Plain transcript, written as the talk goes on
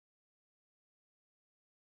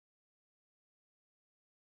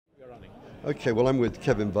Okay, well, I'm with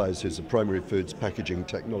Kevin Vyse, who's a primary foods packaging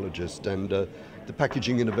technologist and the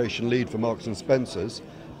packaging innovation lead for Marks and Spencer's,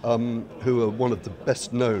 who are one of the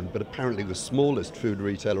best known, but apparently the smallest food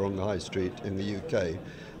retailer on the high street in the UK.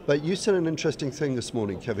 But you said an interesting thing this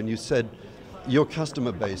morning, Kevin. You said your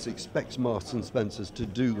customer base expects Marks and Spencer's to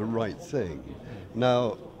do the right thing.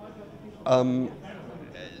 Now,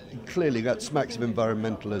 clearly that smacks of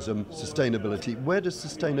environmentalism, sustainability. Where does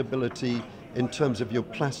sustainability in terms of your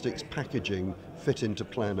plastics packaging fit into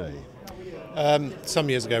Plan A? Some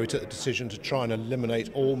years ago we took the decision to try and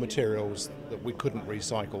eliminate all materials that we couldn't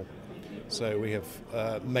recycle. So we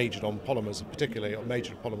have majored on polymers, particularly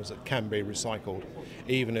majored polymers that can be recycled.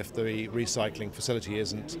 Even if the recycling facility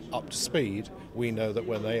isn't up to speed, we know that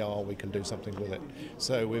when they are, we can do something with it.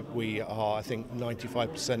 So we are, I think,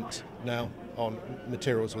 95% now on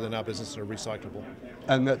materials within our business that are recyclable.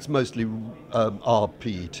 And that's mostly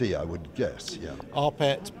rPET, I would guess, yeah.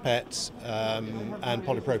 rPET, PET, and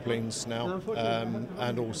polypropylenes now,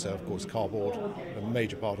 and also, of course, cardboard, a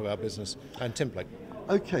major part of our business, and tinplate.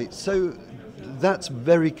 Okay, so that's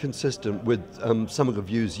very consistent with some of the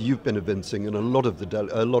views you've been evincing, and a lot of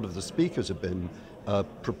the speakers have been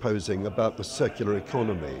proposing about the circular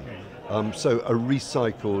economy. So a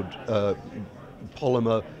recycled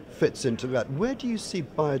polymer fits into that. Where do you see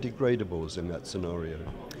biodegradables in that scenario?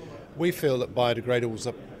 We feel that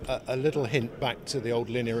biodegradables are a little hint back to the old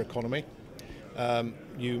linear economy.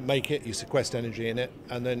 You make it, you sequester energy in it,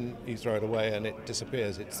 and then you throw it away and it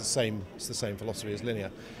disappears. It's the same philosophy as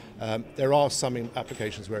linear. There are some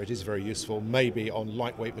applications where it is very useful, maybe on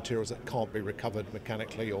lightweight materials that can't be recovered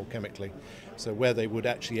mechanically or chemically. So where they would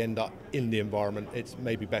actually end up in the environment, it's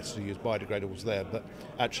maybe better to use biodegradables there, but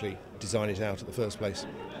actually design it out at the first place.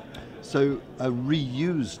 So a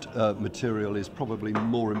reused material is probably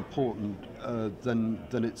more important than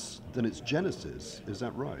its genesis. Is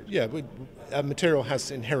that right? Yeah, a material has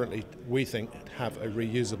inherently, we think, have a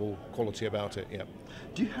reusable quality about it. Yeah.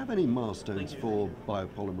 Do you have any milestones for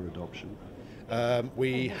biopolymer adoption?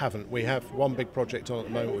 We haven't. We have one big project on at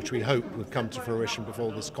the moment, which we hope would come to fruition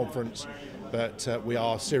before this conference. But we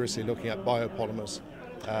are seriously looking at biopolymers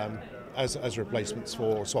as replacements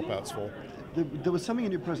for swap outs for. There was something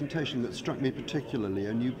in your presentation that struck me particularly,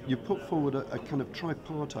 and you put forward a kind of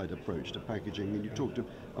tripartite approach to packaging, and you talked of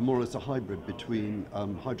more or less a hybrid between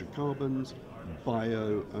hydrocarbons,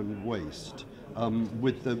 bio, and waste,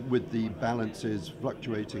 with the balances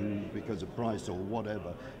fluctuating because of price or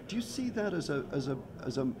whatever. Do you see that as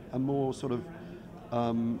a more sort of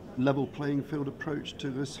level playing field approach to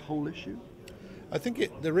this whole issue? I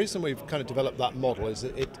think the reason we've kind of developed that model is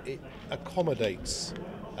that it accommodates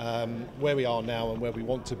where we are now and where we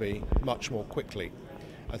want to be much more quickly.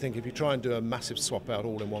 I think if you try and do a massive swap out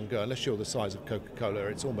all in one go, unless you're the size of Coca-Cola,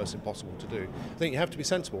 it's almost impossible to do. I think you have to be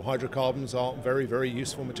sensible. Hydrocarbons are very, very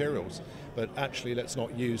useful materials, but actually let's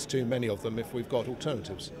not use too many of them if we've got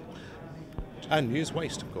alternatives. And use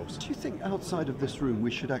waste, of course. Do you think outside of this room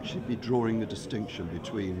we should actually be drawing the distinction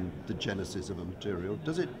between the genesis of a material?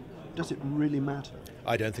 Does it really matter?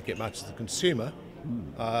 I don't think it matters to the consumer.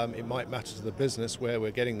 It might matter to the business where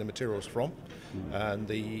we're getting the materials from, and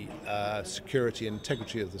the security and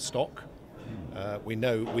integrity of the stock. We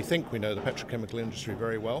think we know the petrochemical industry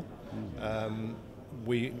very well.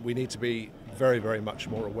 We need to be very, very much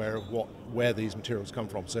more aware of where these materials come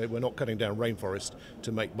from. So we're not cutting down rainforest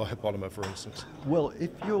to make biopolymer, for instance. Well,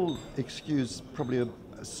 if you'll excuse probably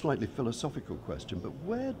a slightly philosophical question, but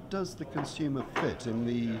where does the consumer fit in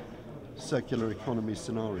the circular economy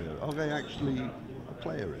scenario? Are they actually a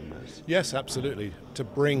player in this? Yes, absolutely. To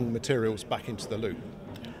bring materials back into the loop.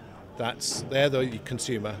 They're the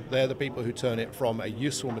consumer. They're the people who turn it from a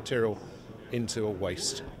useful material into a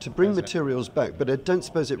waste. To bring materials back, but I don't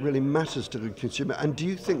suppose it really matters to the consumer. And do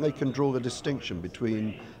you think they can draw the distinction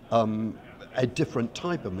between a different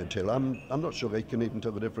type of material? I'm not sure they can even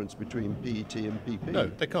tell the difference between PET and PP. No,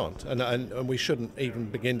 they can't, and we shouldn't even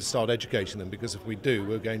begin to start educating them, because if we do,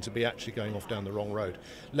 we're going to be actually going off down the wrong road.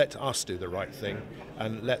 Let us do the right thing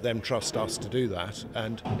and let them trust us to do that,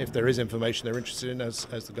 and if there is information they're interested in, as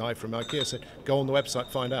the guy from IKEA said, go on the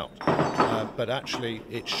website, find out. But actually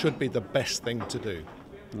it should be the best thing to do.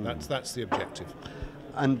 That's the objective.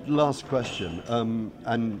 And last question,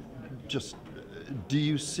 and just do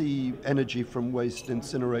you see energy from waste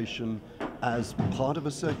incineration as part of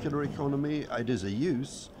a circular economy? It is a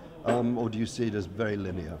use, or do you see it as very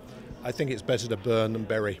linear? I think it's better to burn than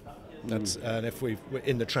bury. And if we're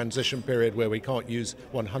in the transition period where we can't use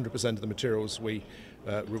 100% of the materials we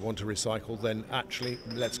want to recycle, then actually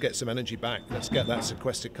let's get some energy back. Let's get that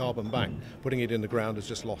sequestered carbon back. Putting it in the ground is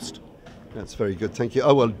just lost. That's very good, thank you.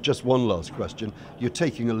 Oh, well, just one last question. You're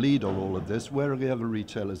taking a lead on all of this. Where are the other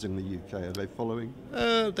retailers in the UK? Are they following?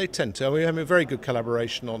 They tend to. We have a very good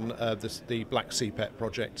collaboration on the Black CPET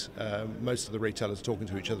project. Most of the retailers are talking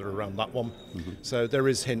to each other around that one. So there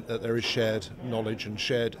is hint that there is shared knowledge and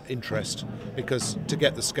shared interest, because to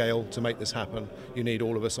get the scale to make this happen, you need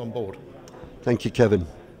all of us on board. Thank you, Kevin.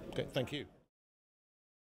 Okay, thank you.